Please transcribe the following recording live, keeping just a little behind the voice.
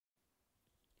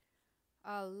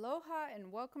Aloha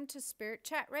and welcome to Spirit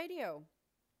Chat Radio.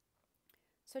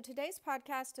 So today's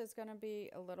podcast is going to be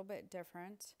a little bit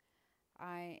different.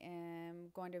 I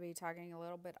am going to be talking a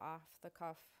little bit off the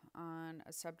cuff on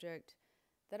a subject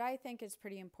that I think is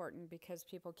pretty important because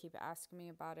people keep asking me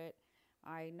about it.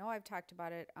 I know I've talked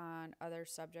about it on other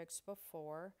subjects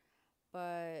before,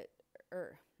 on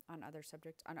other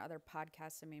subjects, on other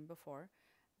podcasts, before,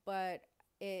 but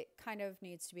it kind of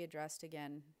needs to be addressed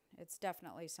again. It's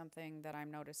definitely something that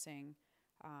I'm noticing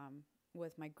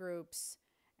with my groups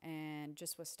and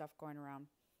just with stuff going around.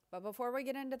 But before we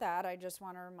get into that, I just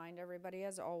want to remind everybody,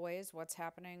 as always, what's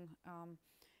happening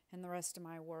in the rest of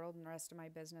my world and the rest of my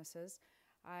businesses.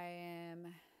 I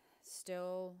am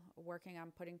still working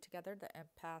on putting together the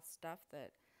empath stuff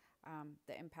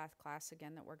the empath class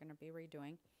again that we're going to be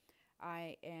redoing.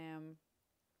 I am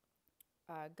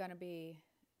going to be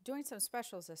doing some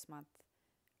specials this month.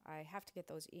 I have to get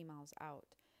those emails out.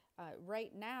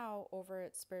 Right now, over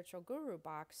at Spiritual Guru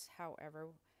Box, however,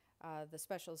 the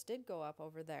specials did go up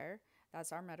over there.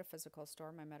 That's our metaphysical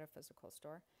store, my metaphysical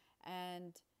store.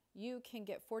 And you can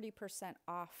get 40%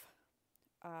 off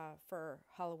for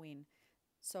Halloween.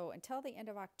 So until the end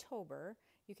of October,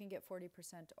 you can get 40%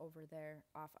 over there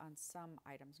off on some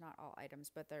items, not all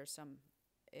items, but there's some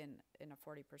in a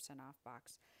 40% off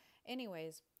box.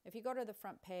 Anyways, if you go to the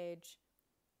front page,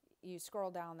 you scroll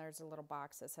down, there's a little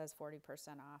box that says 40%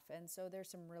 off. And so there's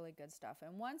some really good stuff.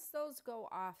 And once those go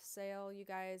off sale, you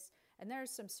guys, and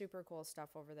there's some super cool stuff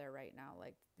over there right now,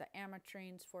 like the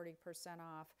ametrines 40%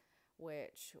 off,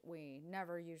 which we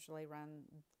never usually run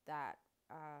that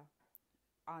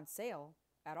on sale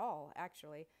at all,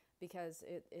 actually, because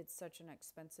it's such an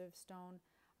expensive stone.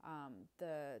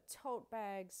 The tote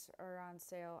bags are on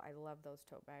sale. I love those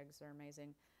tote bags. They're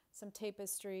amazing. Some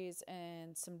tapestries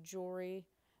and some jewelry.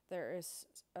 There is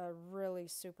a really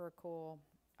super cool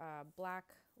black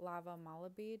lava mala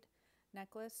bead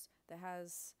necklace that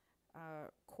has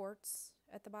quartz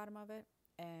at the bottom of it.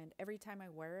 And every time I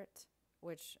wear it,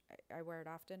 which I wear it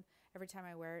often, every time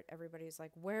I wear it, everybody's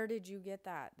like, where did you get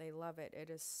that? They love it. It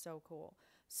is so cool.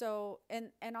 So,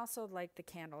 and also like the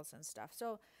candles and stuff.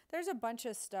 So there's a bunch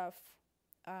of stuff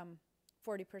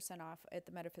 40% off at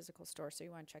the metaphysical store. So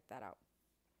you want to check that out.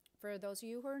 For those of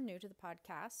you who are new to the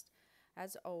podcast,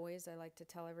 as always, I like to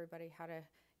tell everybody how to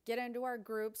get into our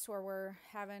groups where we're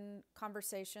having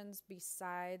conversations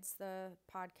besides the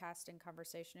podcasting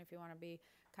conversation. If you want to be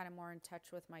kind of more in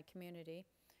touch with my community,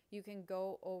 you can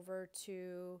go over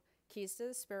to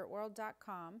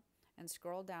keystothespiritworld.com and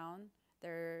scroll down.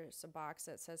 There's a box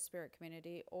that says Spirit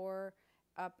Community, or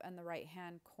up in the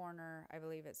right-hand corner, I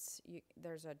believe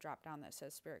there's a drop-down that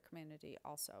says Spirit Community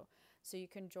also. So you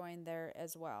can join there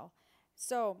as well.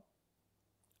 So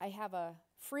I have a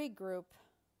free group,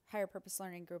 Higher Purpose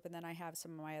Learning group, and then I have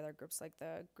some of my other groups, like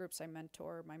the groups I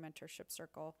mentor, my mentorship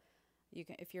circle. You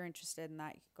can, if you're interested in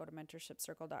that, you can go to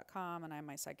mentorshipcircle.com, and I have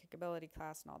my psychic ability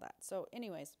class and all that. So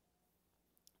anyways,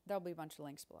 there'll be a bunch of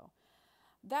links below.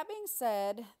 That being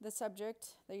said, the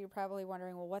subject that you're probably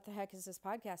wondering, well, what the heck is this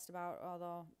podcast about?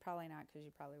 Although probably not, because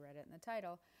you probably read it in the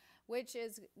title, which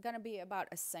is going to be about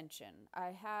ascension.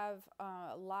 I have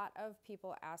a lot of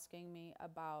people asking me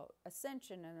about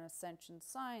ascension and ascension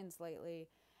signs lately,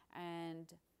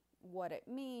 and what it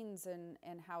means and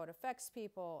how it affects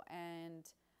people. And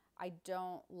I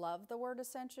don't love the word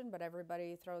ascension, but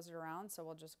everybody throws it around, so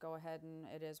we'll just go ahead and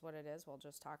it is what it is. We'll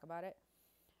just talk about it.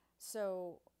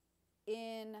 So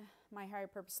in my higher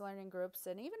purpose learning groups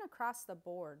and even across the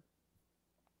board,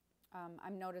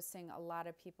 I'm noticing a lot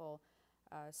of people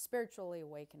spiritually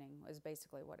awakening is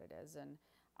basically what it is. And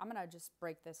I'm going to just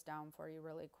break this down for you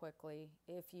really quickly.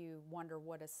 If you wonder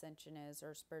what ascension is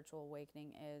or spiritual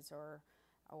awakening is or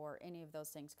any of those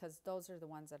things, because those are the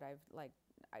ones that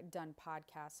I've done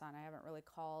podcasts on. I haven't really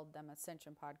called them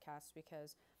ascension podcasts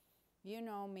because you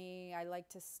know me, I like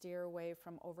to steer away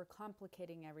from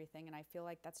overcomplicating everything, and I feel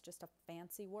like that's just a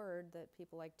fancy word that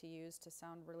people like to use to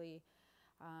sound really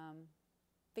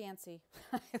fancy.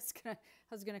 I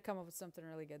was gonna come up with something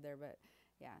really good there, but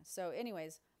yeah. So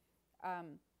anyways,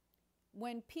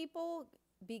 when people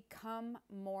become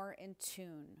more in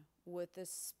tune with the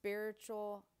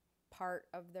spiritual part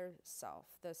of their self,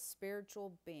 the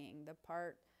spiritual being, the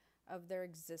part of their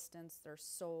existence, their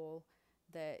soul,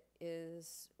 that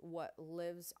is what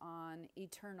lives on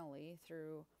eternally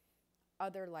through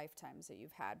other lifetimes that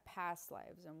you've had, past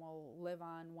lives, and will live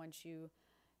on once you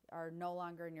are no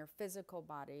longer in your physical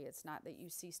body. It's not that you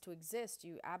cease to exist.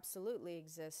 You absolutely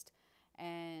exist,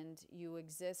 and you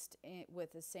exist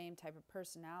with the same type of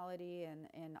personality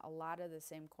and a lot of the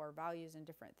same core values and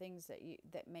different things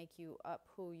that make you up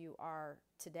who you are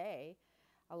today.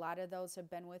 A lot of those have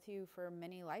been with you for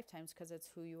many lifetimes because it's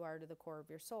who you are to the core of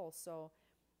your soul. So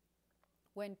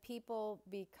when people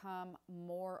become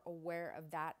more aware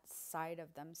of that side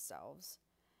of themselves,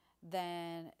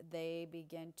 then they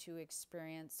begin to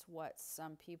experience what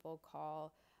some people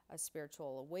call a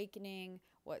spiritual awakening,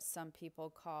 what some people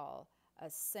call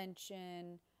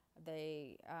ascension,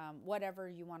 whatever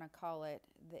you want to call it.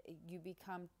 You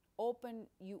become open,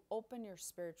 you open your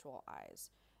spiritual eyes.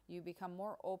 You become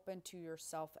more open to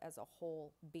yourself as a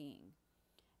whole being.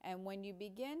 And when you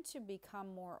begin to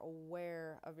become more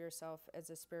aware of yourself as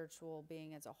a spiritual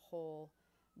being, as a whole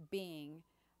being,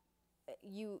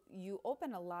 you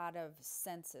open a lot of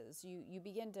senses. You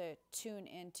begin to tune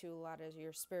into a lot of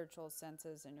your spiritual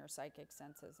senses and your psychic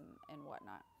senses and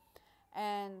whatnot.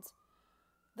 And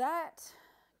that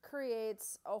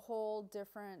creates a whole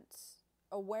different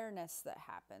awareness that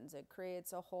happens. It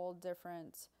creates a whole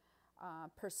different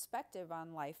perspective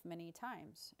on life many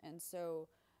times. And so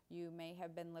you may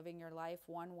have been living your life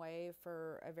one way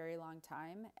for a very long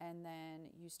time, and then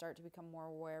you start to become more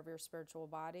aware of your spiritual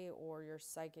body or your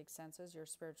psychic senses, your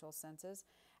spiritual senses,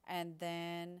 and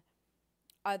then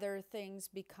other things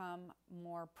become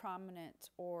more prominent,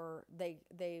 or they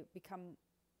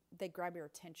grab your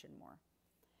attention more.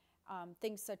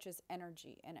 Things such as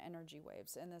energy and energy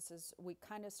waves. And we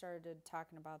kind of started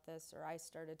talking about this, or I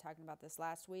started talking about this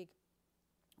last week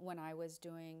when I was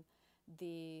doing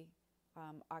the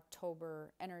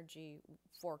October energy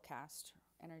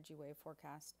wave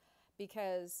forecast,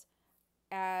 because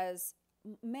as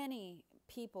many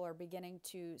people are beginning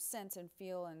to sense and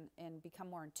feel and become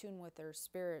more in tune with their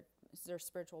spirit, their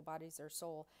spiritual bodies, their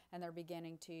soul, and they're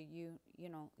beginning to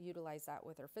utilize that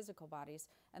with their physical bodies,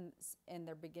 and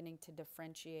they're beginning to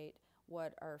differentiate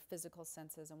what are physical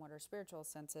senses and what are spiritual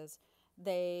senses.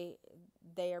 They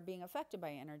are being affected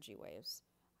by energy waves.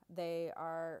 They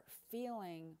are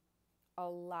feeling a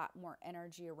lot more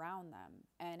energy around them,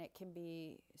 and it can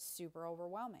be super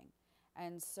overwhelming.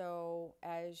 And so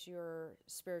as you're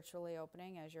spiritually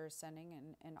opening, as you're ascending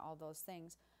and all those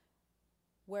things,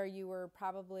 where you were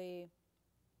probably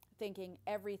thinking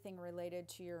everything related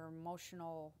to your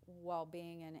emotional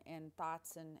well-being and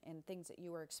thoughts and things that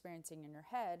you were experiencing in your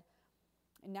head,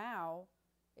 now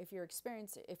if you're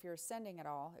ascending at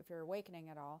all, if you're awakening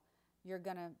at all, you're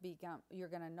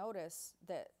gonna notice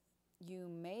that you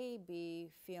may be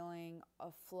feeling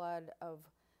a flood of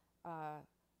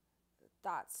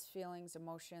thoughts, feelings,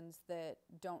 emotions that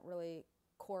don't really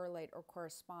correlate or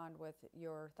correspond with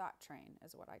your thought train,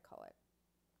 is what I call it.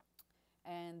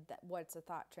 And what's a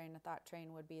thought train? A thought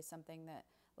train would be something that,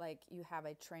 like, you have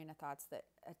a train of thoughts that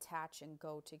attach and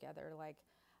go together. Like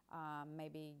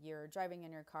maybe you're driving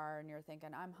in your car and you're thinking,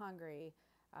 I'm hungry,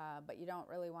 but you don't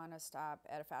really want to stop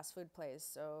at a fast food place.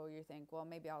 So you think, well,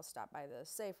 maybe I'll stop by the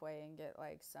Safeway and get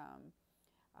like some,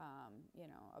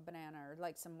 a banana or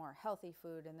like some more healthy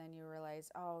food. And then you realize,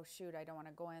 oh, shoot, I don't want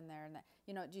to go in there. And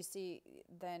do you see,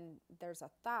 then there's a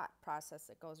thought process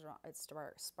that goes wrong. It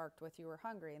sparked with you were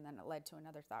hungry, and then it led to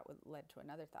another thought, led to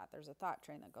another thought. There's a thought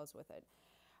train that goes with it.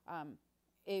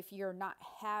 If you're not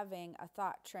having a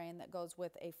thought train that goes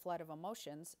with a flood of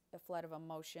emotions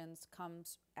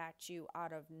comes at you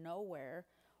out of nowhere,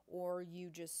 or you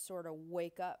just sort of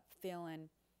wake up feeling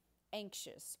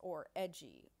anxious or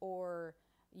edgy, or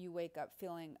you wake up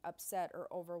feeling upset or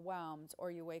overwhelmed, or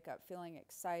you wake up feeling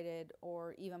excited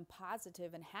or even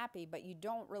positive and happy, but you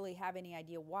don't really have any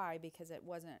idea why, because it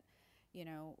wasn't,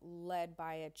 led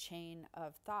by a chain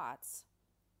of thoughts,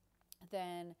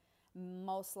 then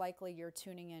most likely you're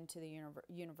tuning into the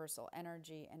universal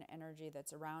energy and energy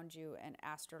that's around you, and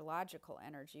astrological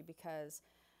energy, because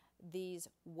these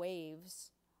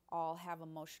waves all have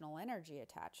emotional energy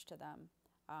attached to them.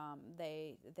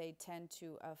 They tend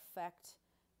to affect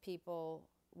people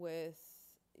with,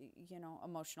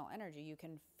 emotional energy. You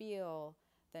can feel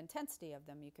the intensity of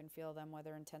them. You can feel them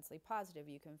whether intensely positive.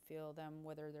 You can feel them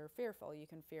whether they're fearful. You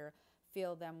can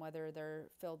feel them whether they're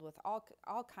filled with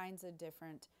all kinds of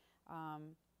different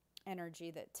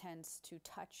energy that tends to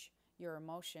touch your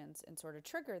emotions and sort of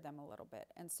trigger them a little bit.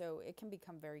 And so it can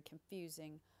become very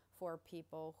confusing for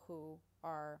people who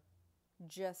are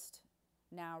just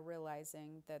now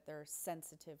realizing that they're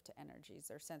sensitive to energies,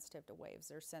 they're sensitive to waves,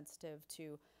 they're sensitive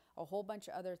to a whole bunch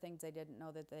of other things they didn't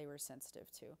know that they were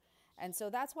sensitive to. And so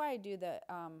that's why I do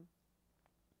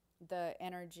the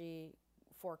energy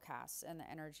forecasts and the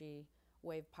energy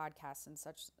wave podcasts and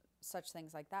such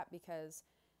things like that, because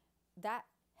that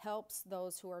helps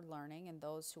those who are learning and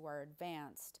those who are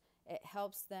advanced. It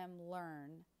helps them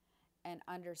learn and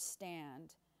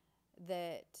understand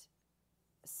that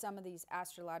some of these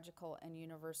astrological and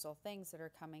universal things that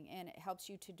are coming in, it helps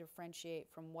you to differentiate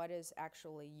from what is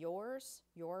actually yours,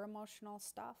 your emotional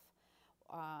stuff,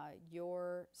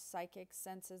 your psychic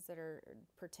senses that are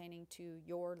pertaining to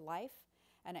your life,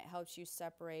 and it helps you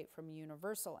separate from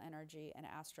universal energy and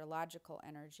astrological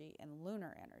energy and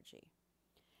lunar energy.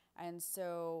 And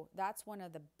so that's one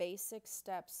of the basic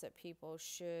steps that people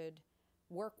should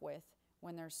work with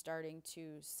when they're starting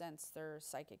to sense their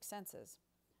psychic senses,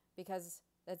 because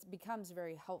that becomes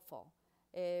very helpful.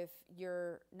 If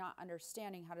you're not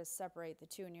understanding how to separate the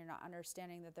two, and you're not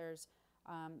understanding that there's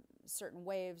certain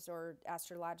waves or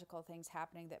astrological things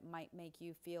happening that might make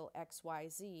you feel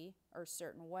XYZ or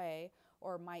certain way,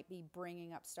 or might be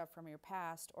bringing up stuff from your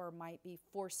past, or might be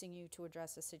forcing you to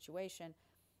address a situation,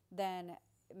 then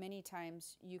many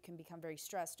times you can become very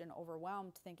stressed and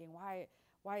overwhelmed, thinking,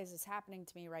 why is this happening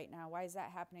to me right now? Why is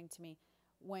that happening to me?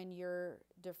 When you're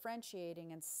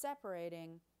differentiating and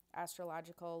separating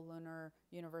astrological, lunar,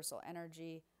 universal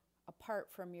energy apart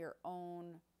from your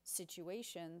own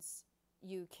situations,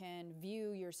 you can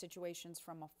view your situations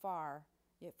from afar,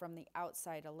 from the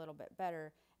outside a little bit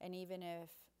better. And even if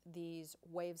these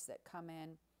waves that come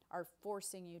in are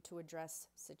forcing you to address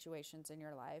situations in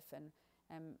your life,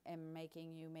 and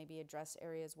making you maybe address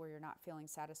areas where you're not feeling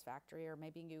satisfactory, or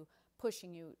maybe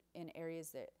pushing you in areas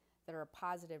that are a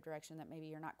positive direction that maybe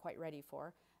you're not quite ready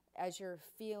for. As you're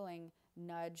feeling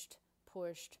nudged,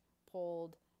 pushed,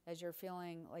 pulled, as you're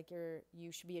feeling like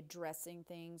you should be addressing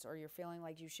things, or you're feeling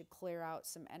like you should clear out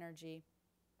some energy,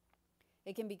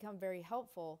 it can become very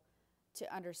helpful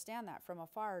to understand that from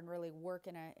afar and really work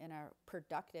in a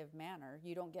productive manner.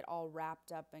 You don't get all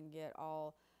wrapped up and get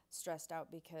all stressed out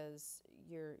because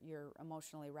you're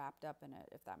emotionally wrapped up in it,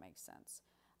 if that makes sense.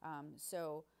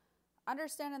 So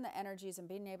understanding the energies and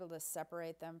being able to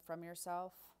separate them from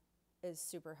yourself is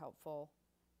super helpful,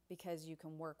 because you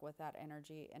can work with that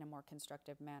energy in a more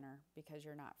constructive manner, because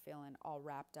you're not feeling all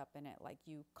wrapped up in it like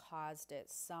you caused it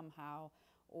somehow,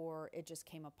 or it just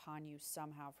came upon you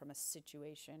somehow from a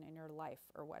situation in your life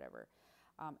or whatever.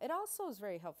 It also is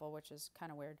very helpful, which is kind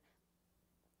of weird,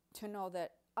 to know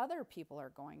that other people are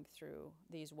going through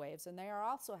these waves, and they are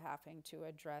also having to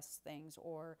address things,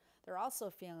 or they're also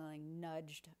feeling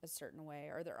nudged a certain way,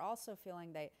 or they're also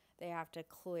feeling they have to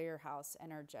clear house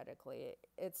energetically.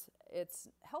 It's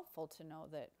helpful to know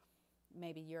that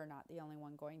maybe you're not the only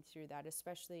one going through that,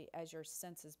 especially as your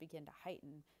senses begin to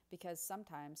heighten, because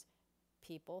sometimes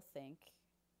people think,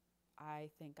 I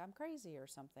think I'm crazy or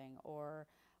something, or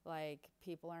like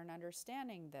people aren't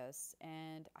understanding this,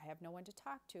 and I have no one to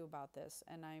talk to about this,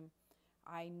 and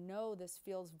I know this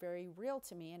feels very real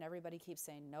to me, and everybody keeps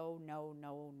saying no, no,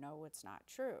 no, no, it's not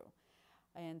true.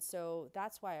 And so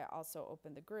that's why I also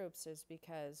opened the groups, is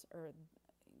because, or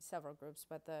several groups,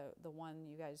 but the one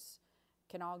you guys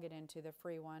can all get into, the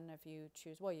free one, if you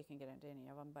choose, well, you can get into any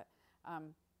of them, but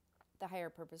the higher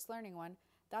purpose learning one,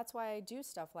 that's why I do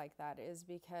stuff like that, is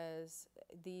because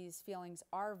these feelings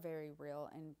are very real,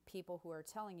 and people who are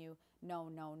telling you no,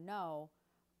 no, no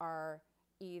are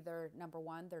either, number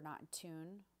one, they're not in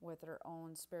tune with their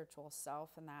own spiritual self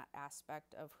and that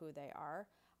aspect of who they are.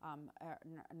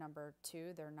 Number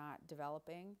two, they're not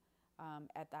developing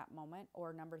at that moment.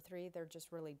 Or number three, they're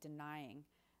just really denying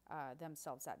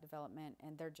themselves that development,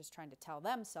 and they're just trying to tell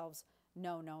themselves,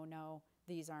 no, no, no,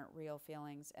 these aren't real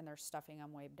feelings, and they're stuffing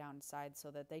them way down inside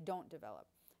so that they don't develop.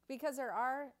 Because there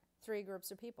are three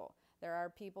groups of people. There are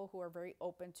people who are very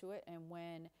open to it, and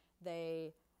when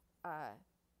they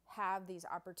have these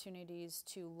opportunities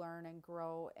to learn and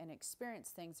grow and experience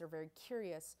things, they're very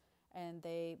curious, and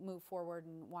they move forward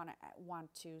and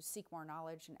want to seek more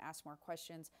knowledge and ask more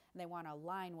questions, and they want to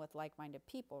align with like-minded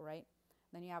people, right?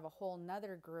 Then you have a whole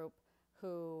nother group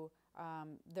who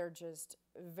they're just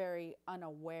very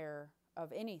unaware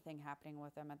of anything happening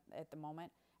with them at the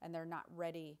moment, and they're not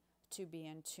ready to be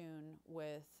in tune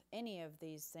with any of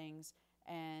these things,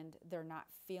 and they're not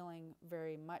feeling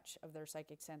very much of their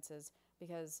psychic senses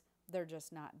because they're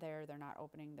just not there, they're not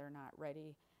opening, they're not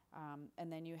ready.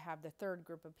 And then you have the third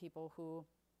group of people who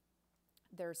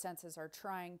their senses are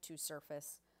trying to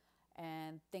surface,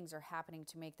 and things are happening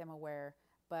to make them aware,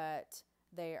 but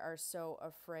they are so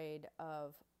afraid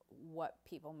of what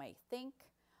people may think,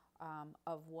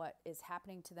 of what is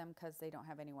happening to them because they don't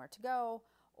have anywhere to go,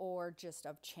 or just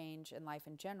of change in life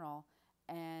in general.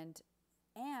 And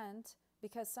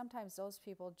because sometimes those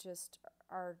people just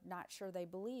are not sure they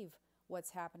believe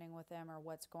what's happening with them or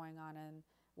what's going on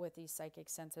with these psychic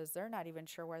senses. They're not even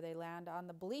sure where they land on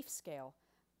the belief scale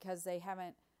because they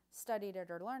haven't studied it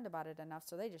or learned about it enough,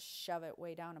 so they just shove it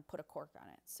way down and put a cork on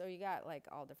it. So you got like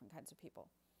all different kinds of people.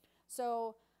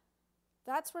 So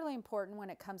That's really important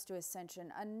when it comes to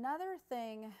ascension. Another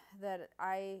thing that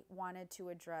I wanted to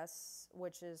address,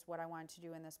 which is what I wanted to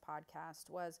do in this podcast,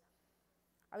 was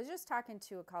I was just talking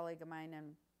to a colleague of mine,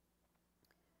 and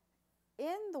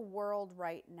in the world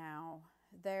right now,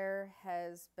 there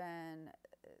has been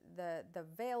the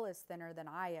veil is thinner than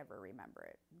I ever remember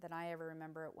it. Than I ever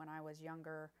remember it when I was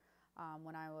younger,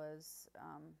 when I was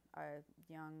a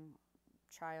young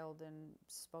child and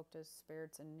spoke to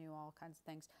spirits and knew all kinds of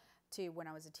things, to when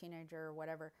I was a teenager or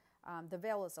whatever. The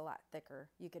veil is a lot thicker.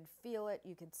 You could feel it,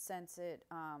 you could sense it.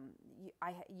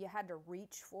 You had to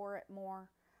reach for it more.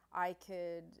 I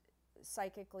could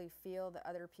psychically feel that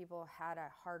other people had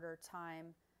a harder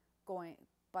time going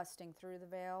busting through the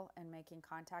veil and making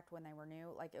contact when they were new.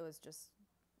 Like, it was just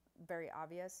very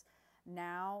obvious.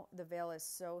 Now the veil is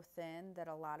so thin that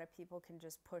a lot of people can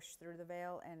just push through the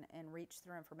veil and reach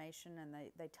through information, and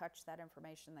they touch that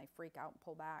information, they freak out and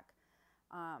pull back.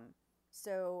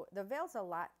 So the veil's a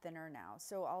lot thinner now.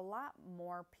 So a lot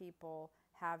more people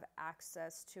have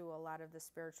access to a lot of the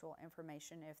spiritual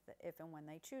information if and when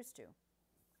they choose to.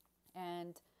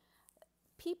 And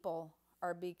people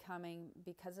are becoming,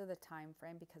 because of the time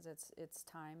frame, because it's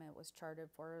time, it was charted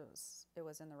for, it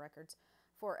was in the records,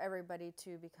 for everybody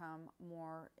to become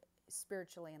more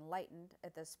spiritually enlightened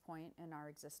at this point in our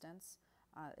existence,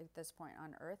 at this point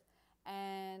on earth.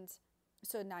 And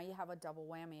so now you have a double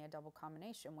whammy, a double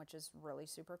combination, which is really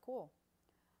super cool.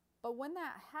 But when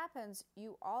that happens,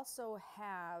 you also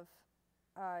have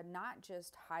not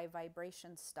just high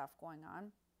vibration stuff going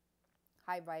on,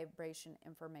 high vibration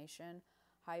information,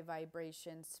 high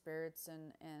vibration spirits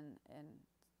and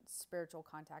spiritual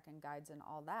contact and guides and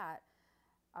all that,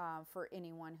 for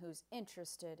anyone who's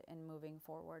interested in moving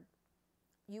forward.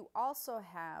 You also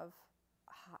have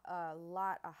a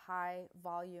high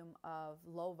volume of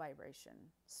low vibration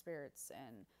spirits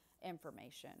and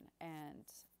information and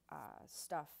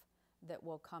stuff that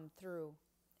will come through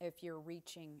if you're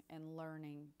reaching and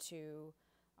learning to,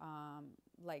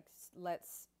 like,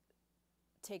 let's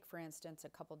take, for instance, a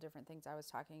couple different things I was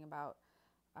talking about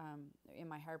in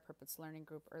my Higher Purpose Learning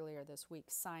Group earlier this week.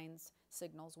 Signs,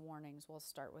 signals, warnings. We'll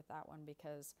start with that one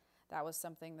because that was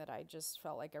something that I just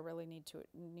felt like I really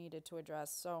needed to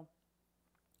address. So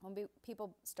when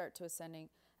people start to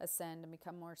ascend and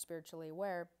become more spiritually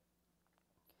aware,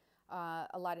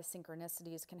 a lot of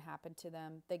synchronicities can happen to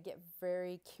them. They get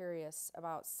very curious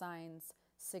about signs,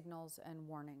 signals, and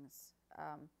warnings.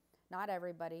 Not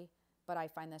everybody, but I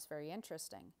find this very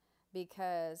interesting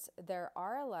because there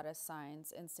are a lot of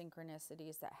signs and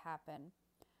synchronicities that happen.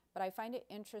 But I find it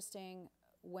interesting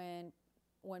when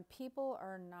people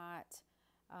are not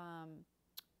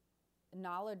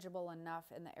knowledgeable enough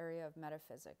in the area of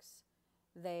metaphysics.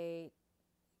 They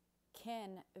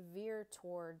can veer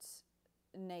towards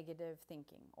negative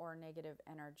thinking or negative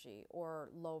energy or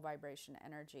low vibration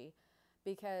energy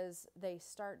because they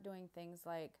start doing things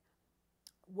like,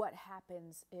 what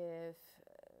happens if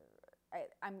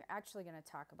I'm actually going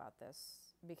to talk about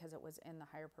this because it was in the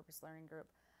Higher Purpose Learning Group.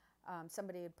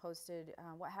 Somebody had posted,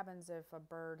 what happens if a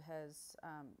bird has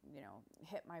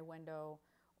hit my window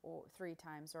 3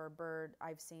 times, or a bird,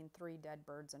 I've seen 3 dead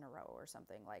birds in a row or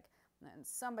something. Like, and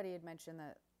somebody had mentioned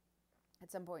that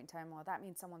at some point in time, well, that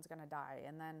means someone's going to die.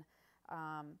 And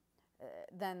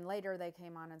then later they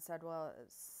came on and said, well,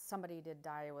 somebody did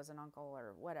die, it was an uncle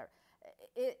or whatever.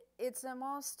 It's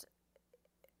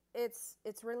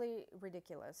really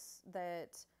ridiculous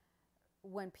that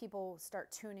when people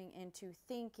start tuning into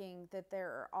thinking that there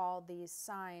are all these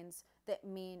signs that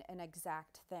mean an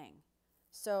exact thing.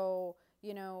 So,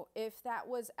 if that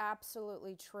was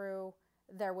absolutely true,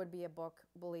 there would be a book,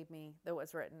 believe me, that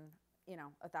was written,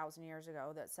 1,000 years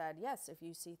ago that said, yes, if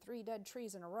you see 3 dead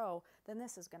trees in a row, then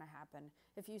this is going to happen.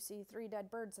 If you see 3 dead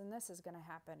birds, then this is going to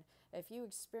happen. If you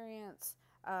experience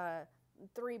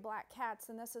 3 black cats,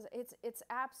 and it's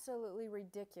absolutely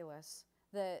ridiculous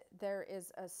that there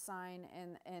is a sign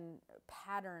and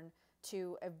pattern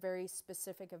to a very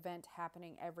specific event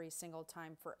happening every single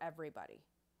time for everybody.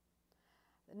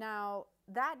 Now,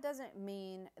 that doesn't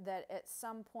mean that at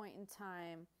some point in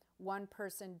time, one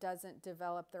person doesn't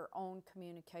develop their own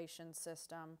communication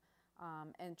system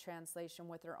and translation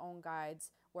with their own guides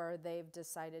where they've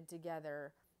decided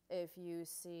together, if you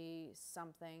see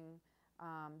something,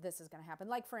 this is going to happen.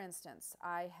 Like, for instance,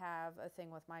 I have a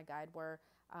thing with my guide where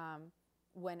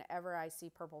whenever I see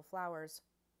purple flowers,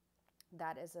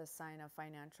 that is a sign of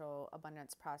financial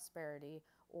abundance, prosperity,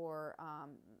 or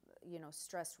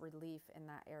stress relief in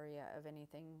that area of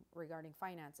anything regarding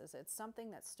finances. It's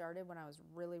something that started when I was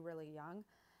really, really young,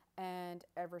 and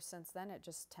ever since then it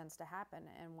just tends to happen.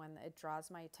 And when it draws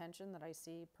my attention that I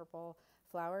see purple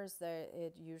flowers,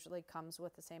 it usually comes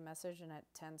with the same message and it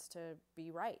tends to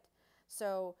be right.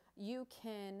 So you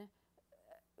can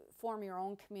form your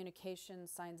own communication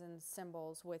signs and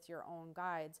symbols with your own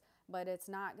guides, but it's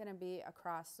not going to be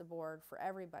across the board for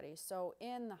everybody. So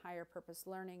in the higher purpose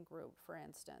learning group, for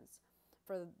instance,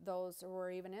 for those who are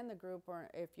even in the group, or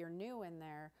if you're new in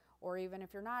there, or even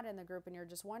if you're not in the group and you're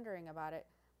just wondering about it,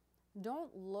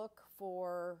 don't look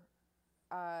for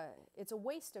it's a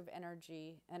waste of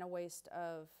energy and a waste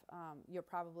of you're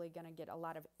probably going to get a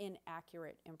lot of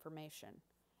inaccurate information,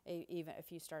 even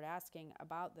if you start asking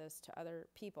about this to other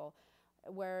people,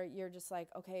 where you're just like,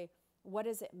 okay, what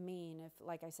does it mean if,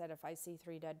 like I said, if I see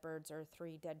 3 dead birds or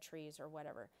 3 dead trees or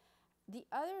whatever. The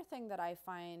other thing that I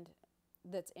find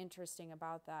that's interesting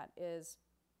about that is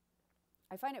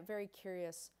I find it very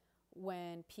curious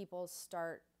when people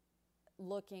start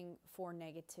looking for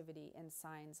negativity in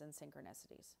signs and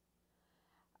synchronicities.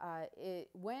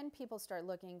 When people start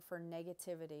looking for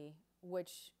negativity,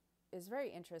 which is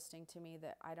very interesting to me,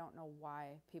 that I don't know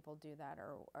why people do that,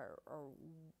 or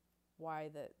why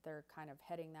that they're kind of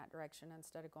heading that direction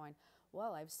instead of going,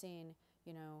 well, I've seen,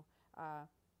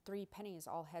 3 pennies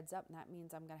all heads up, and that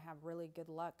means I'm going to have really good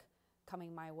luck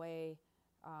coming my way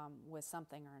with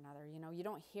something or another. You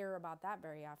don't hear about that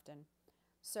very often.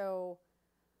 So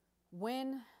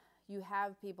when you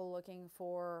have people looking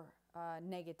for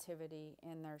negativity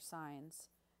in their signs,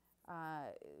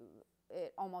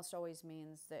 it almost always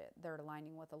means that they're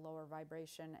aligning with a lower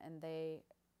vibration, and they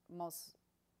most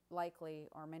likely,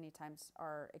 or many times,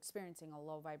 are experiencing a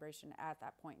low vibration at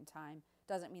that point in time.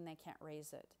 Doesn't mean they can't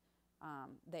raise it.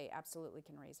 They absolutely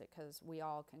can raise it, because we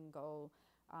all can go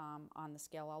on the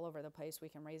scale all over the place. We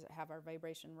can raise it, have our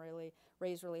vibration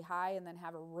raised really high, and then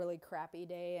have a really crappy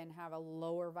day and have a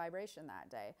lower vibration that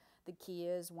day. The key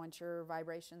is, once your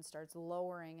vibration starts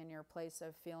lowering in your place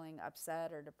of feeling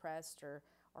upset or depressed or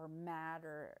mad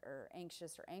or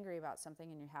anxious or angry about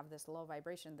something, and you have this low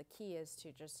vibration, the key is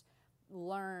to just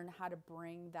learn how to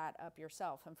bring that up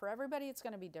yourself. And for everybody, it's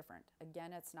going to be different.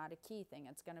 Again, it's not a key thing.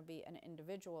 It's going to be an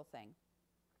individual thing.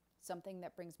 Something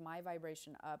that brings my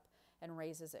vibration up and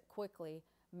raises it quickly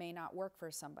may not work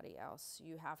for somebody else.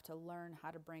 You have to learn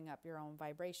how to bring up your own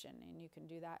vibration, and you can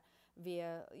do that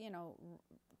via,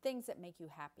 things that make you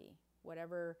happy.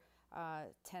 Whatever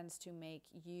tends to make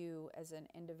you as an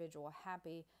individual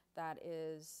happy, that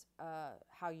is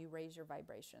how you raise your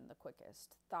vibration the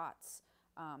quickest. Thoughts,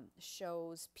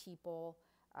 shows, people,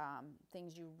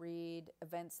 things you read,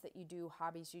 events that you do,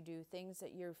 hobbies you do, things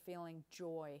that you're feeling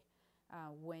joy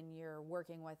when you're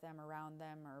working with them, around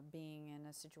them, or being in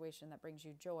a situation that brings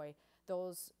you joy.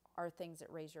 Those are things that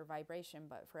raise your vibration,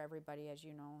 but for everybody, as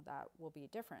you know, that will be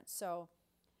different. So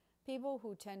people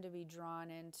who tend to be drawn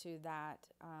into that,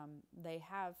 they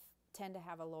tend to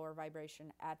have a lower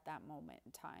vibration at that moment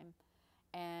in time.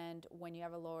 And when you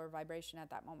have a lower vibration at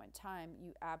that moment in time,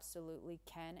 you absolutely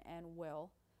can and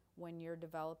will, when you're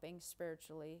developing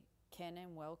spiritually, can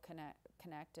and will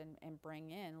connect and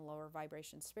bring in lower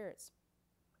vibration spirits.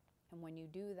 And when you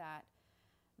do that,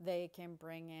 they can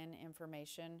bring in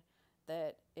information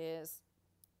that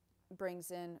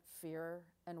brings in fear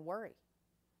and worry.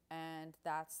 And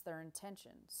that's their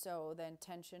intention. So the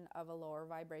intention of a lower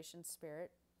vibration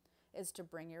spirit is to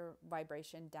bring your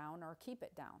vibration down or keep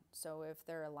it down. So if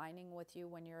they're aligning with you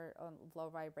when you're on low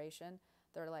vibration,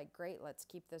 they're like, great, let's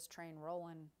keep this train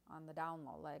rolling on the down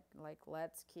low. Like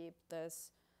let's keep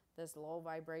this low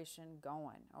vibration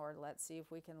going, or let's see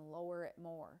if we can lower it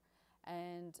more.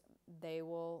 And they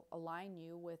will align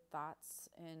you with thoughts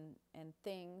and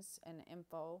things and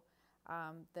info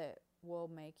that will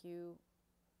make you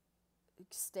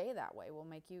stay that way, will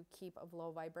make you keep a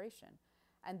low vibration.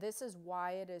 And this is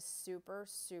why it is super,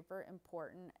 super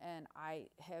important. And I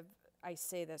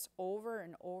say this over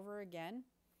and over again,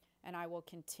 and I will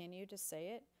continue to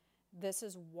say it. This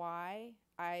is why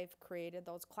I've created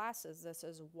those classes. This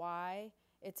is why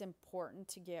it's important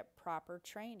to get proper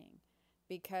training.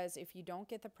 Because if you don't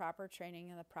get the proper training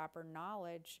and the proper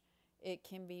knowledge, it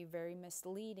can be very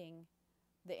misleading,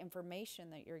 the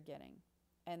information that you're getting.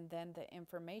 And then the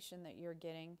information that you're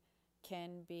getting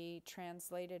can be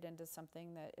translated into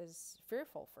something that is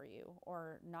fearful for you,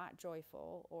 or not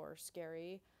joyful, or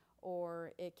scary,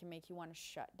 or it can make you want to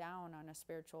shut down on a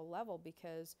spiritual level,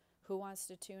 because who wants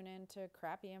to tune into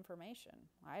crappy information?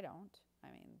 I don't. I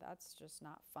mean, that's just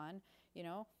not fun.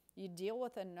 You deal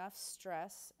with enough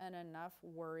stress and enough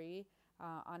worry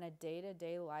on a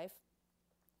day-to-day life,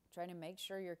 trying to make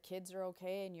sure your kids are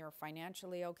okay and you're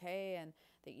financially okay and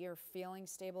that you're feeling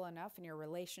stable enough and your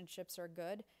relationships are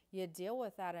good. You deal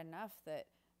with that enough that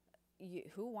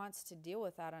who wants to deal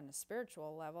with that on a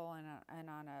spiritual level and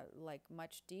on a like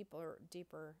much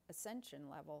deeper ascension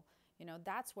level?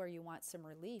 That's where you want some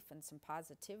relief and some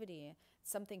positivity,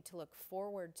 something to look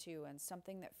forward to, and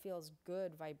something that feels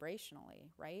good vibrationally,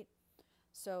 right?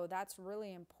 So that's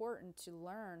really important to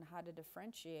learn how to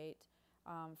differentiate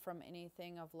from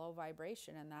anything of low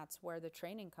vibration, and that's where the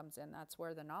training comes in. That's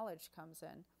where the knowledge comes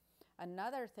in.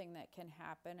 Another thing that can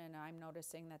happen, and I'm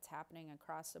noticing that's happening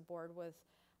across the board with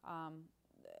um,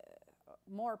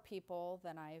 more people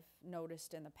than I've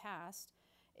noticed in the past,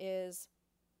 is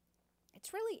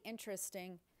it's really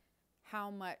interesting how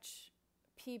much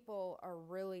people are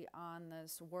really on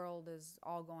this world is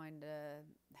all going to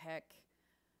heck.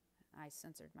 I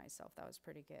censored myself. That was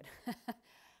pretty good.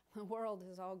 The world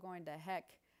is all going to heck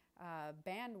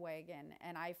bandwagon.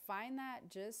 And I find that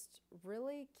just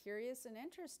really curious and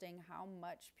interesting how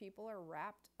much people are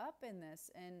wrapped up in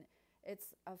this. And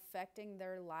it's affecting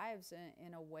their lives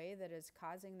in a way that is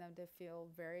causing them to feel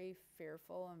very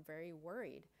fearful and very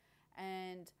worried.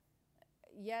 And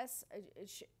yes,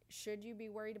 should you be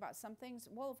worried about some things?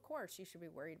 Well, of course you should be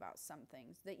worried about some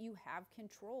things that you have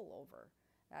control over.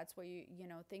 That's what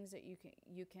things that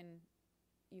you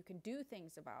can do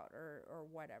things about or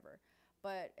whatever.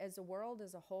 But as a world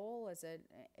as a whole, as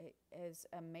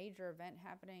a major event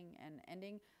happening and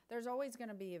ending, there's always going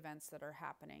to be events that are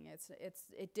happening.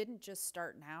 It didn't just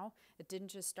start now. It didn't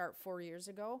just start 4 years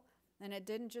ago, and it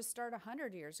didn't just start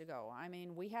 100 years ago. I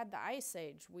mean, we had the Ice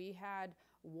Age. We had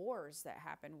wars that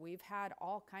happened. We've had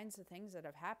all kinds of things that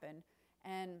have happened.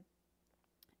 And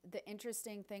the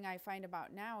interesting thing I find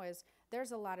about now is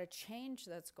there's a lot of change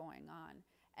that's going on.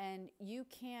 And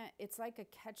it's like a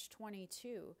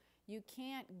catch-22. You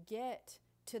can't get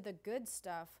to the good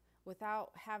stuff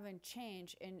without having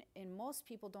change. And most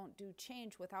people don't do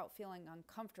change without feeling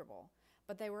uncomfortable.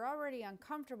 But they were already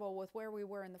uncomfortable with where we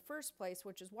were in the first place,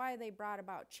 which is why they brought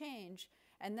about change.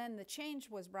 And then the change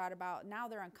was brought about. Now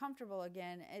they're uncomfortable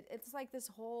again. It's like this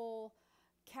whole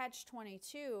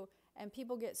catch-22. And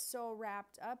people get so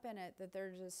wrapped up in it that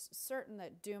they're just certain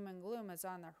that doom and gloom is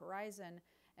on the horizon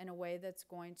in a way that's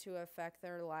going to affect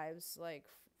their lives like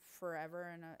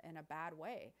forever in a bad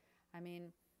way. I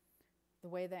mean, the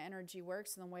way the energy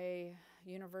works and the way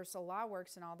universal law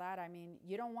works and all that, I mean,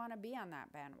 you don't want to be on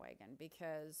that bandwagon,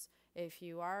 because if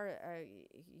you are,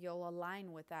 you'll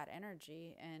align with that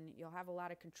energy and you'll have a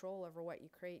lot of control over what you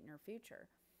create in your future.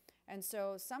 And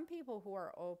so some people who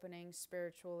are opening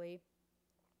spiritually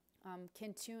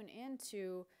can tune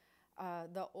into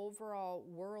the overall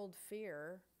world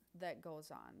fear that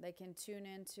goes on. They can tune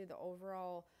into the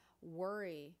overall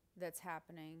worry that's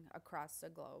happening across the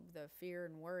globe, the fear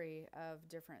and worry of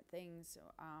different things,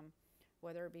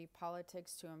 whether it be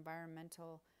politics to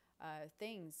environmental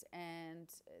things. And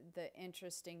the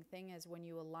interesting thing is when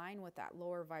you align with that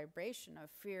lower vibration of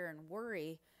fear and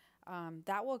worry,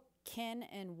 that can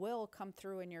and will come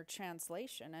through in your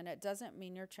translation. And it doesn't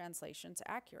mean your translation's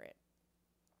accurate.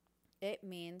 It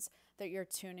means that you're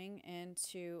tuning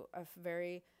into a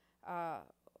very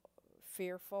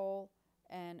fearful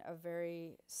and a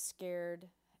very scared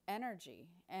energy.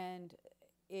 And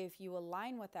if you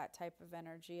align with that type of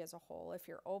energy as a whole, if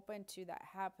you're open to that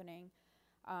happening,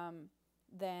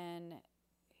 then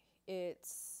it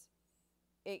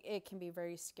can be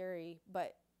very scary,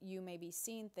 but you may be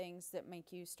seeing things that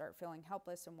make you start feeling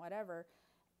helpless and whatever,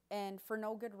 and for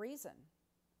no good reason.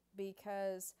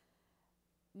 Because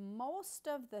most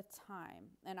of the time,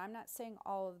 and I'm not saying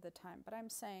all of the time, but I'm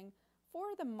saying for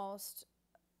the most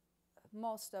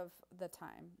of the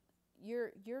time,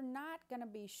 you're not going to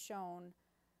be shown,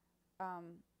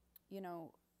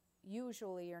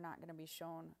 usually you're not going to be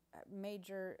shown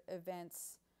major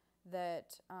events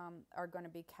that are going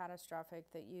to be catastrophic,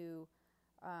 that you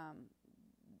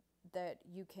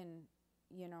can,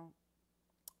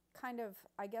 kind of,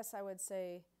 I guess I would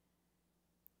say,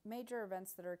 major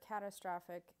events that are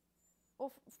catastrophic.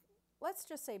 Well, let's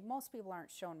just say most people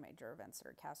aren't shown major events that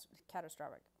are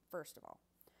catastrophic, first of all.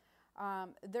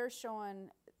 They're shown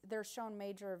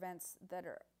major events that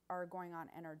are going on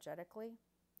energetically,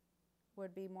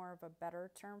 would be more of a better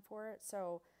term for it.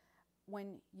 So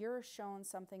when you're shown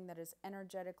something that is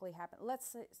energetically happening,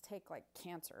 let's take like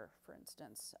cancer, for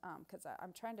instance, because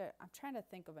I'm trying to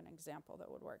think of an example that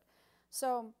would work.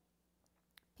 So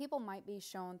people might be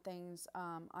shown things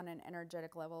on an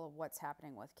energetic level of what's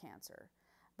happening with cancer.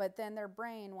 But then their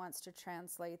brain wants to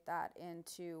translate that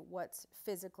into what's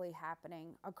physically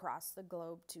happening across the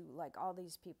globe to like all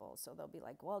these people. So they'll be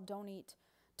like, well, don't eat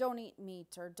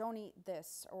meat, or don't eat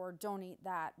this, or don't eat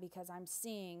that, because I'm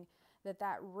seeing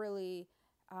that really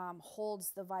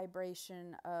holds the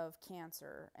vibration of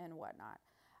cancer and whatnot.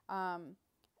 Um,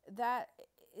 that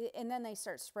and then they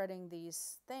start spreading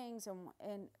these things,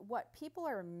 and what people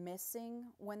are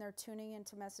missing when they're tuning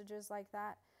into messages like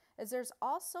that is there's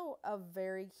also a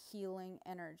very healing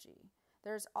energy.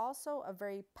 There's also a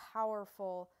very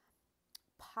powerful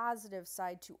positive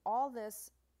side to all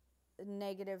this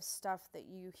negative stuff that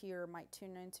you hear might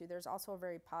tune into. There's also a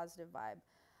very positive vibe.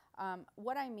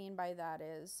 What I mean by that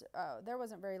is there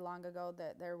wasn't very long ago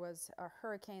that there was a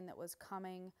hurricane that was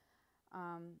coming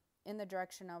in the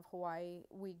direction of Hawaii.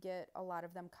 We get a lot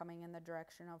of them coming in the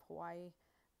direction of Hawaii,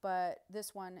 but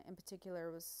this one in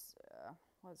particular was,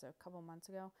 what was it, a couple months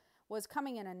ago, was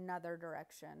coming in another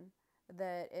direction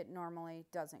that it normally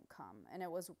doesn't come. And it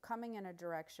was coming in a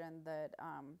direction that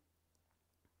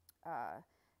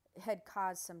had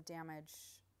caused some damage,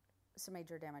 some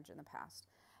major damage in the past.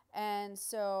 And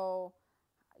so,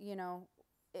 you know,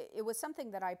 it was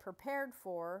something that I prepared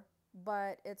for,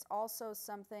 but it's also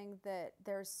something that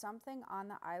there's something on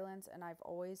the islands, and I've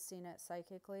always seen it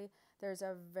psychically. There's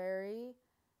a very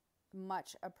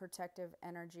much a protective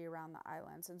energy around the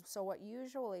islands. And so what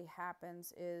usually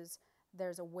happens is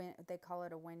there's a wind, they call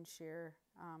it a wind shear,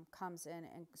 comes in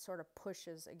and sort of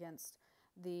pushes against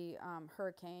the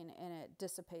hurricane, and it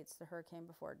dissipates the hurricane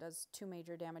before it does too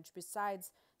major damage, besides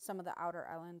some of the outer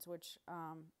islands, which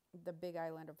the big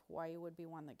island of Hawaii would be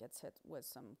one that gets hit with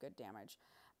some good damage.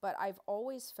 But I've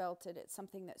always felt it. It's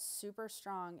something that's super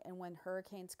strong, and when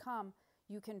hurricanes come,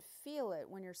 you can feel it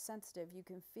when you're sensitive. You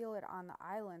can feel it on the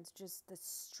islands. Just the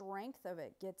strength of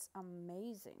it gets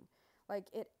amazing. Like,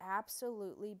 it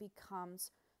absolutely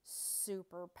becomes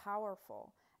super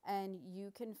powerful. And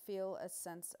you can feel a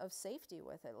sense of safety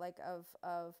with it, like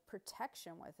of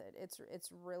protection with it. It's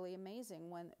really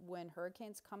amazing when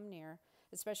hurricanes come near,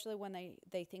 especially when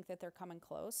they think that they're coming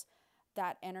close.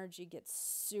 That energy gets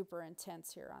super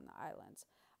intense here on the islands.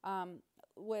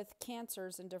 With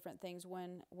cancers and different things,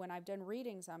 when I've done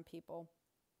readings on people,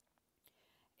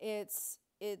 it's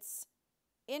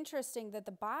interesting that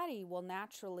the body will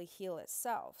naturally heal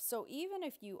itself. So even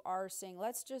if you are seeing,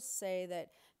 let's just say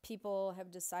that people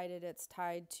have decided it's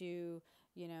tied to,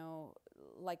 you know,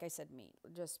 like I said, meat,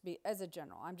 just be as a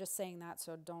general. I'm just saying that,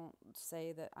 so don't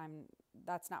say that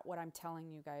that's not what I'm telling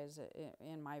you guys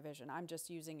in my vision. I'm just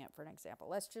using it for an example.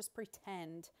 Let's just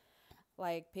pretend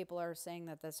like people are saying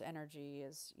that this energy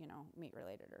is, you know, meat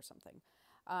related or something.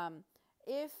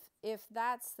 If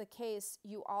that's the case,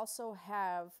 you also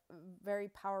have very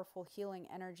powerful healing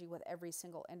energy with every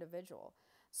single individual.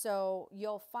 So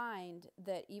you'll find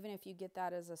that even if you get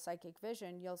that as a psychic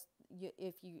vision,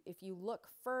 if you look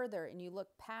further and you look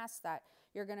past that,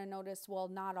 you're going to notice, well,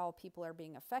 not all people are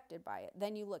being affected by it.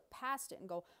 Then you look past it and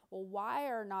go, well, why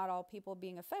are not all people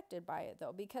being affected by it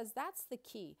though? Because that's the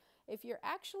key. If you're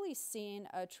actually seeing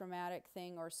a traumatic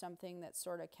thing or something that's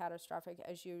sort of catastrophic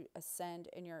as you ascend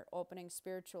and you're opening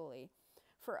spiritually,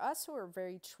 for us who are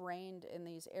very trained in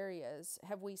these areas,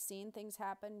 have we seen things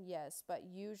happen? Yes, but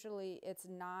usually it's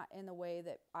not in the way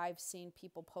that I've seen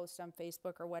people post on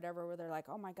Facebook or whatever, where they're like,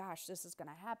 oh my gosh, this is going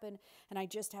to happen, and I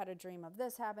just had a dream of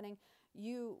this happening.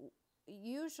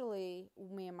 Usually,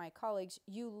 me and my colleagues,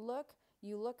 you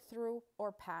look through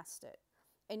or past it,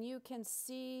 and you can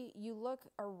see, you look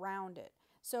around it.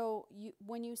 So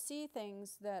when you see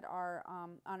things that are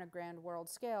on a grand world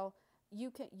scale,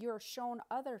 you're shown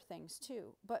other things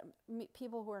too. But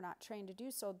people who are not trained to do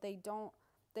so, they don't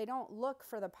look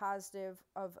for the positive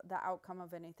of the outcome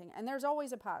of anything. And there's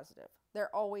always a positive. There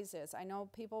always is. I know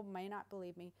people may not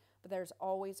believe me, but there's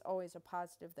always a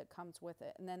positive that comes with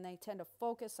it. And then they tend to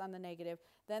focus on the negative.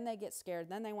 Then they get scared.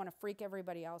 Then they want to freak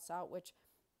everybody else out, which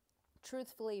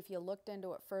truthfully, if you looked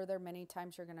into it further, many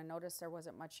times you're going to notice there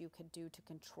wasn't much you could do to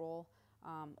control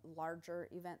larger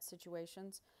event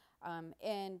situations.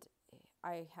 And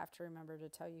I have to remember to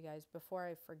tell you guys before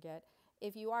I forget,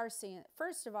 if you are seeing,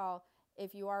 first of all,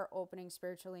 if you are opening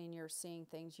spiritually and you're seeing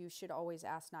things, you should always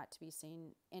ask not to be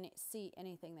seen and see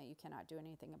anything that you cannot do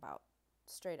anything about.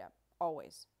 Straight up,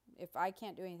 always. If I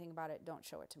can't do anything about it, don't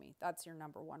show it to me. That's your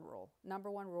number one rule.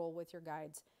 Number one rule with your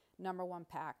guides. Number one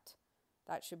pact.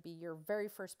 That should be your very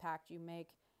first pact you make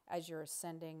as you're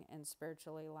ascending and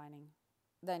spiritually aligning.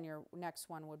 Then your next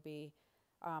one would be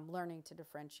learning to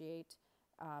differentiate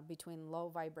between low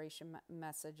vibration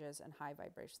messages and high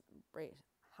vibration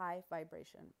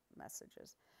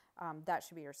messages. That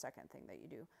should be your second thing that you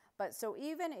do. But so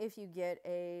even if you get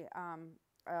a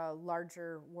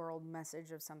larger world message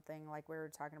of something like we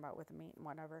were talking about with the meat and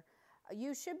whatever,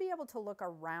 you should be able to look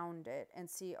around it and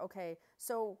see, okay,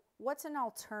 so what's an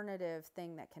alternative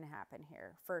thing that can happen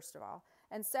here, first of all?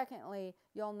 And secondly,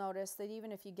 you'll notice that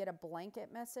even if you get a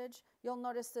blanket message, you'll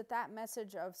notice that that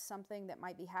message of something that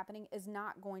might be happening is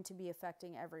not going to be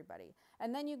affecting everybody.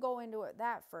 And then you go into it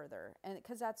that further, and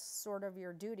because that's sort of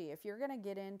your duty. If you're going to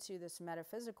get into this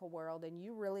metaphysical world and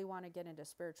you really want to get into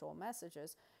spiritual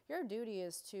messages, your duty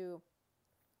is to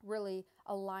really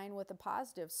align with the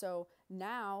positive. So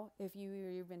now, if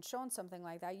you've been shown something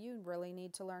like that, you really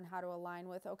need to learn how to align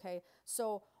with, okay,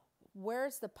 so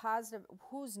where's the positive,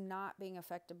 who's not being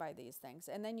affected by these things?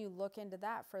 And then you look into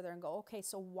that further and go, okay,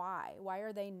 so why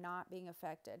are they not being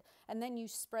affected? And then you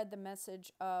spread the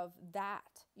message of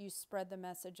that. You spread the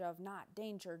message of not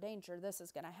danger, this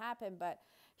is going to happen, but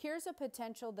here's a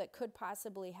potential that could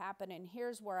possibly happen, and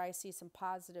here's where I see some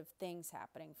positive things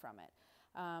happening from it.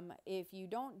 If you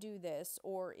don't do this,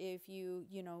 or if you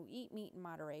eat meat in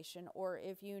moderation, or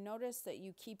if you notice that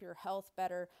you keep your health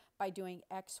better by doing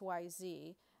X, Y,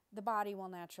 Z, the body will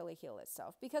naturally heal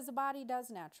itself, because the body does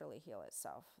naturally heal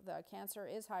itself. The cancer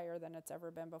is higher than it's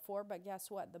ever been before, but guess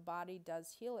what? The body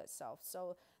does heal itself.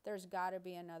 So there's got to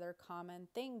be another common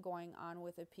thing going on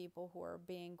with the people who are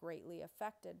being greatly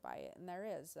affected by it. And there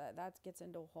is. That gets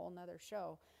into a whole nother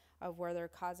show of where they're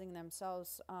causing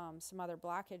themselves some other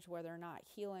blockage, where they're not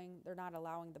healing, they're not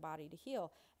allowing the body to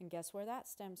heal. And guess where that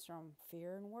stems from?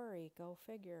 Fear and worry. Go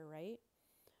figure, right?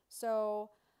 So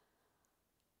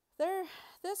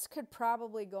this could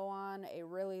probably go on a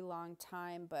really long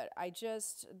time, but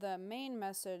the main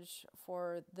message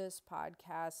for this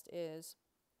podcast is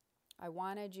I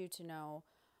wanted you to know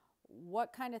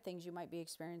what kind of things you might be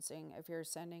experiencing if you're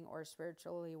ascending or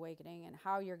spiritually awakening, and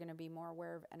how you're going to be more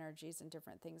aware of energies and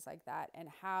different things like that, and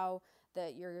how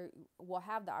that will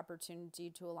have the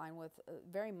opportunity to align with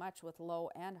very much with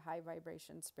low and high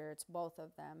vibration spirits, both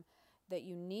of them, that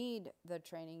you need the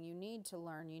training, you need to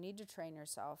learn, you need to train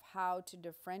yourself how to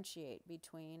differentiate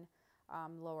between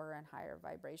lower and higher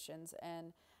vibrations.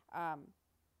 And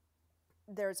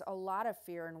there's a lot of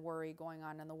fear and worry going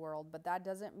on in the world, but that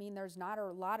doesn't mean there's not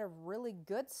a lot of really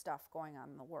good stuff going on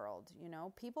in the world.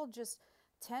 People just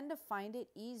tend to find it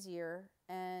easier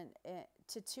and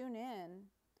to tune in.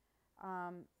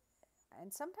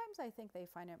 And sometimes I think they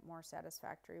find it more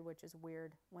satisfactory, which is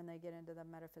weird when they get into the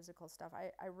metaphysical stuff.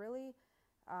 I really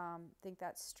think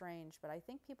that's strange, but I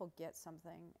think people get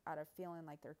something out of feeling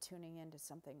like they're tuning into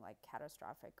something like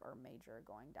catastrophic or major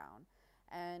going down.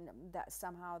 And that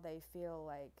somehow they feel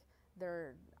like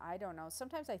I don't know,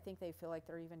 sometimes I think they feel like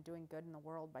they're even doing good in the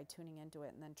world by tuning into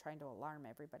it and then trying to alarm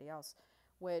everybody else,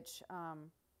 which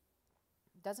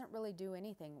doesn't really do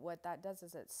anything. What that does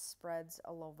is it spreads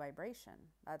a low vibration.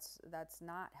 That's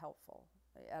not helpful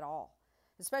at all,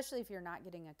 especially if you're not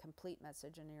getting a complete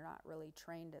message and you're not really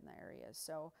trained in the areas.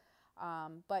 So,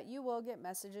 but you will get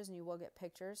messages and you will get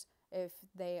pictures. If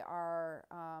they are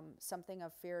something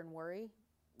of fear and worry,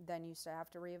 then you still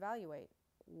have to reevaluate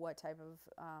what type of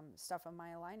stuff am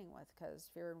I aligning with, because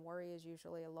fear and worry is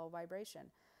usually a low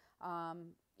vibration.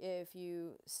 If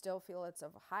you still feel it's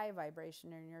of high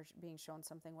vibration and you're being shown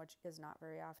something, which is not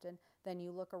very often, then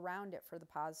you look around it for the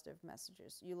positive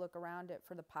messages. You look around it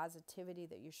for the positivity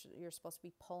that you're supposed to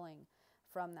be pulling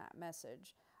from that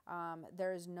message.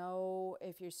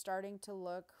 If you're starting to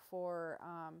look for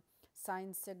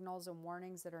signs, signals, and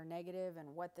warnings that are negative,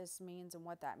 and what this means and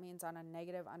what that means on a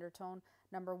negative undertone,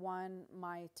 number one,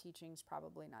 my teaching's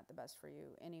probably not the best for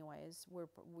you anyways.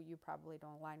 You probably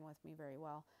don't align with me very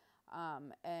well.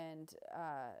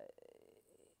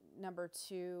 Number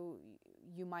two,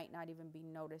 you might not even be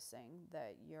noticing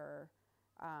that you're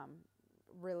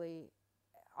really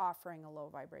offering a low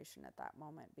vibration at that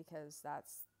moment, because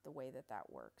that's the way that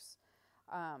works.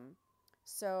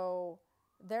 So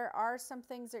there are some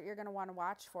things that you're going to want to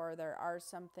watch for. There are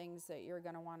some things that you're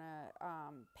going to want to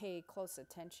pay close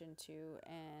attention to,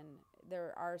 and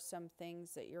there are some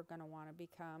things that you're going to want to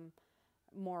become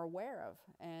more aware of.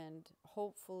 And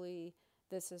hopefully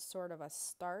this is sort of a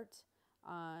start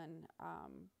on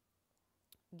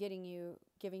giving you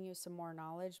some more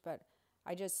knowledge. But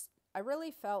I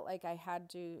really felt like I had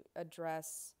to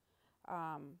address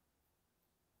a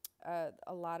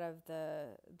lot of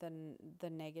the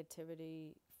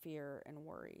negativity, fear, and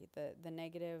worry, the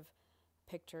negative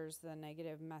pictures, the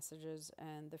negative messages,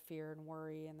 and the fear and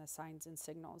worry, and the signs and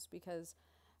signals, because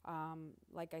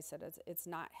like I said, it's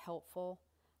not helpful.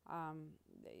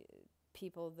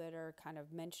 People that are kind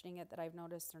of mentioning it, that I've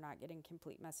noticed, they're not getting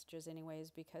complete messages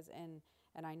anyways, because and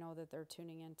I know that they're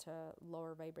tuning into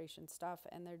lower vibration stuff,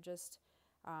 and they're just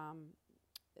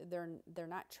they're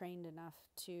not trained enough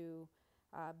to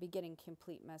be getting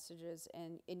complete messages.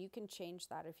 And you can change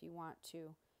that if you want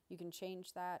to. You can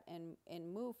change that and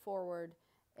move forward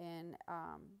and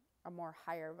a more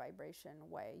higher vibration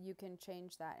way. You can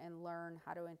change that and learn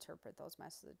how to interpret those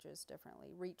messages differently.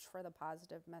 Reach for the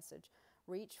positive message.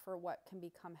 Reach for what can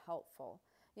become helpful.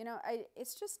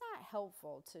 It's just not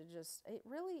helpful to just, it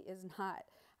really is not.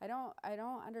 I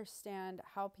don't understand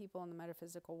how people in the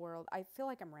metaphysical world, I feel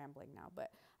like I'm rambling now,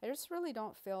 but I just really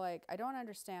I don't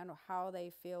understand how they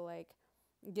feel like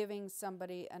giving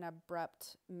somebody an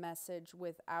abrupt message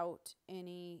without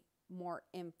any more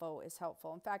info is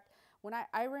helpful. In fact,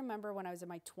 I remember when I was in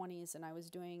my 20s and I was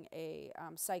doing a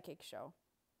psychic show,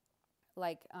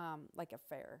 like a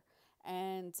fair,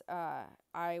 and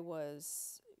I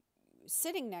was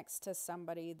sitting next to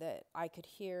somebody that I could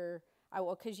hear.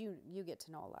 Because you get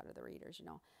to know a lot of the readers,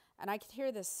 and I could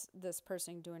hear this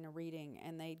person doing a reading,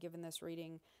 and they'd given this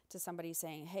reading to somebody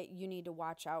saying, "Hey, you need to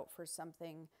watch out for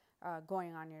something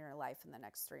going on in your life in the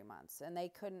next 3 months." And they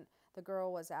couldn't. The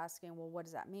girl was asking, "Well, what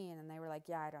does that mean?" And they were like,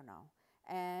 "Yeah, I don't know."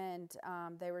 And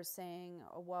they were saying,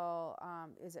 "Well,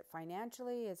 is it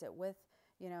financially? Is it with,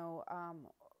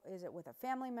 is it with a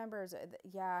family member?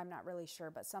 Yeah, I'm not really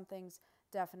sure, but something's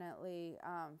definitely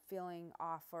feeling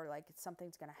off, or like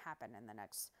something's going to happen in the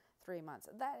next 3 months."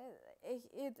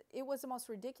 It was the most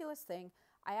ridiculous thing.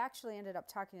 I actually ended up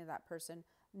talking to that person.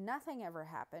 Nothing ever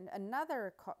happened.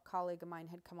 Another colleague of mine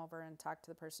had come over and talked to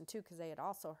the person too, because they had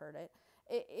also heard it.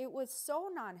 It was so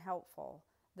non-helpful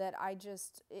that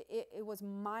it was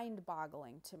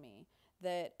mind-boggling to me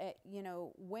that,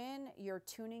 when you're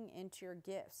tuning into your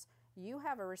gifts, you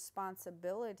have a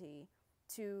responsibility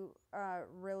to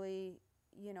really,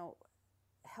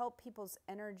 help people's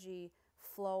energy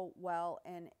flow well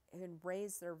and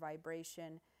raise their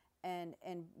vibration and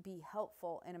be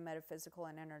helpful in a metaphysical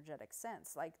and energetic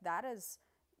sense. Like, that is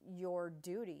your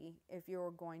duty if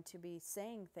you're going to be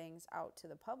saying things out to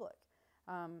the public.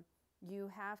 You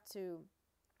have to,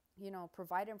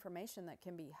 provide information that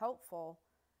can be helpful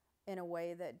in a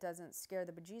way that doesn't scare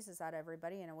the bejesus out of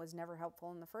everybody, and it was never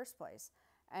helpful in the first place.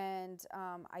 And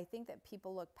I think that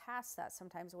people look past that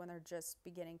sometimes when they're just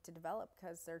beginning to develop,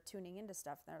 because they're tuning into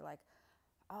stuff and they're like,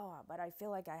 "Oh, but I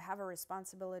feel like I have a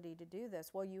responsibility to do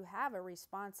this." Well, you have a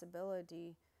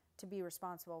responsibility to be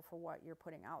responsible for what you're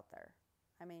putting out there.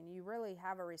 I mean, you really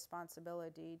have a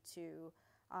responsibility to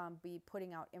be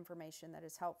putting out information that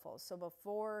is helpful. So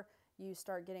before you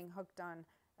start getting hooked on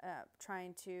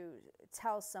trying to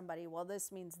tell somebody, "Well, this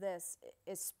means this,"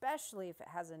 especially if it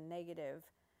has a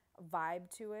negative vibe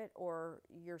to it, or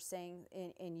you're saying,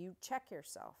 and you check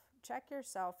yourself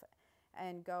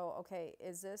and go, "Okay,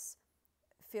 is this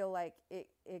feel like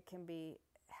it can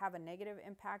have a negative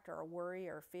impact or a worry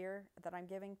or fear that I'm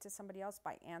giving to somebody else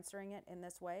by answering it in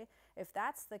this way?" If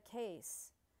that's the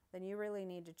case, then you really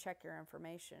need to check your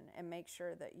information and make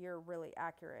sure that you're really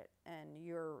accurate and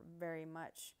you're very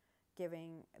much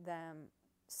giving them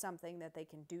something that they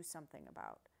can do something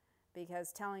about.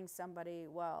 Because telling somebody,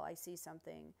 "Well, I see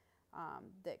something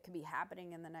that could be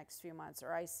happening in the next few months,"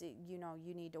 or "I see,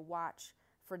 you need to watch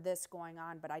for this going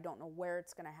on, but I don't know where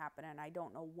it's going to happen and I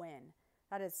don't know when,"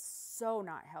 that is so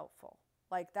not helpful.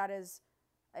 Like, that is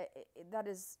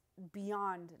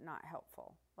beyond not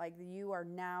helpful. Like, you are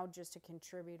now just a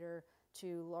contributor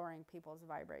to lowering people's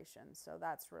vibrations. So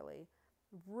that's really,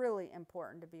 really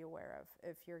important to be aware of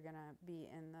if you're going to be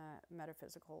in the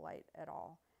metaphysical light at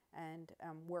all and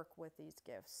work with these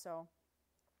gifts. So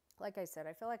like I said,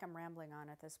 I feel like I'm rambling on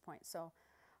at this point. So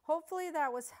hopefully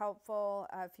that was helpful.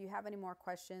 If you have any more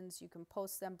questions, you can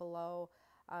post them below.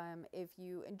 If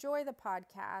you enjoy the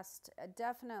podcast,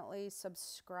 definitely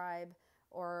subscribe,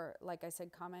 or like I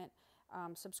said, comment.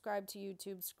 Subscribe to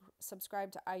YouTube,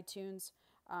 subscribe to iTunes.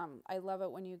 I love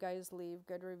it when you guys leave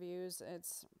good reviews.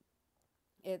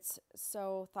 It's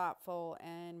so thoughtful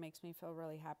and makes me feel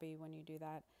really happy when you do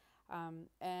that.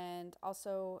 And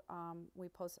also,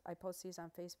 I post these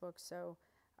on Facebook, so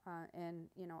and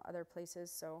other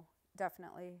places. So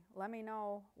definitely let me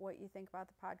know what you think about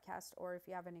the podcast, or if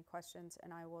you have any questions,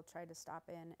 and I will try to stop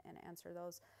in and answer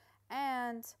those.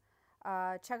 And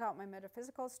check out my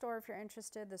metaphysical store if you're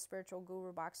interested,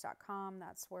 thespiritualgurubox.com.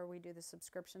 That's where we do the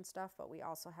subscription stuff, but we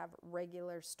also have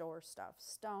regular store stuff,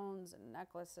 stones and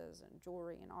necklaces and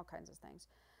jewelry and all kinds of things.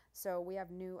 So we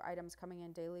have new items coming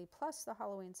in daily, plus the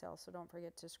Halloween sale. So don't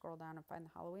forget to scroll down and find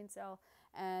the Halloween sale.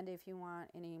 And if you want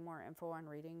any more info on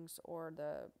readings or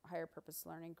the Higher Purpose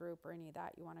Learning Group or any of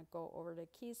that, you want to go over to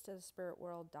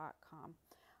keystothespiritworld.com.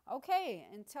 Okay,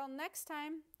 until next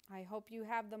time, I hope you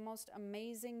have the most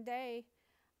amazing day.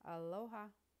 Aloha.